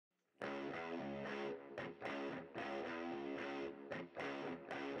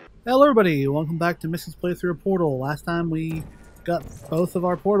Hello everybody, welcome back to Mystic's Playthrough of Portal. Last time we got both of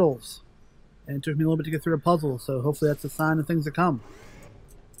our portals, and it took me a little bit to get through a puzzle, so hopefully that's a sign of things to come.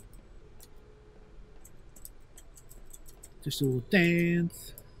 Just a little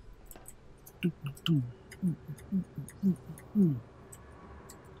dance. Doo, doo, doo.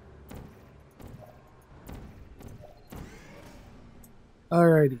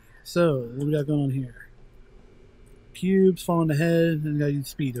 Alrighty, so what we got going on here? Cubes falling ahead, and gotta use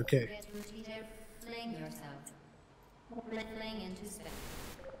speed, okay. Fling yourself. Fling into space.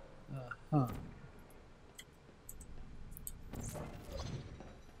 Huh.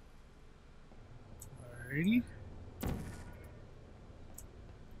 Alrighty.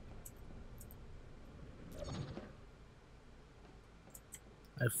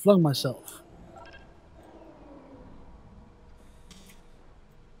 I flung myself.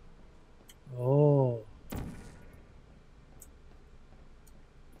 Oh.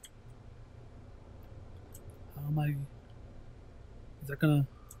 How am I? Is that gonna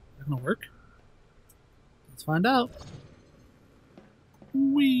work? Let's find out.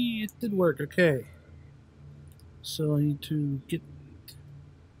 Whee! It did work. Okay. So I need to get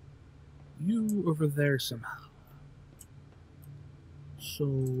you over there somehow. So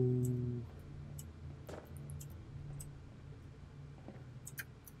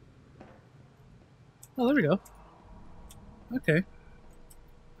oh, there we go. Okay.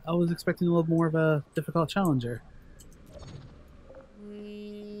 I was expecting a little more of a difficult challenger.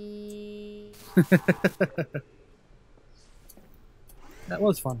 That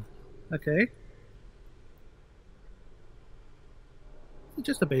was fun. Okay.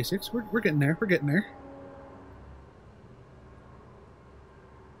 Just the basics. We're getting there. We're getting there.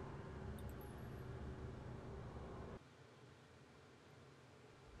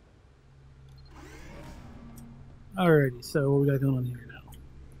 Alrighty, so what we got going on here now?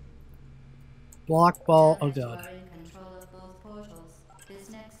 Block ball. Oh god. You are in control of both portals. This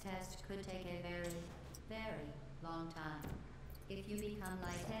next test could take a very, very long time. If you become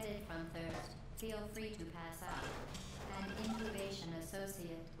lightheaded from thirst, feel free to pass out. An incubation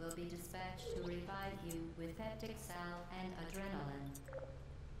associate will be dispatched to revive you with peptic salve and adrenaline.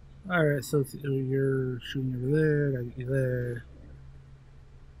 Alright, so you're shooting over there, gotta get you there.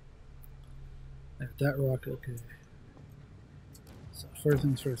 There's that rock, okay. So first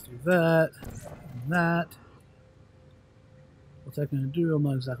things first, do that, and that. What's that gonna do? I'm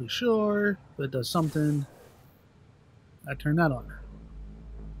not exactly sure, but it does something. I turn that on.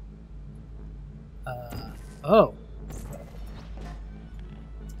 Oh.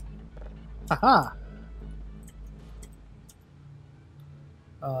 Haha.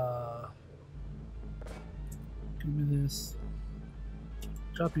 Give me this.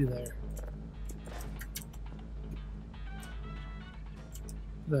 Drop you there.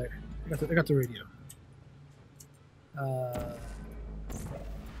 There. I got the radio.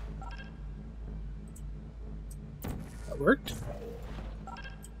 That worked.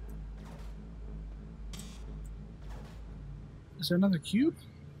 Is there another cube?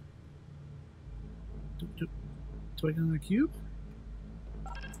 Do I get another cube?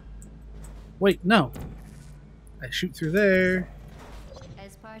 Wait, no. I shoot through there.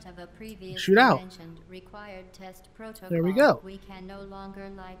 As part of a previously Shoot out. mentioned required test protocol, There we go. we can no longer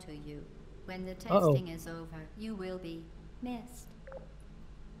lie to you. When the testing is over, you will be missed.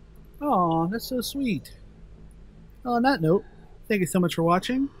 Aw, that's so sweet. Well, on that note, thank you so much for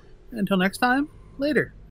watching. Until next time, later.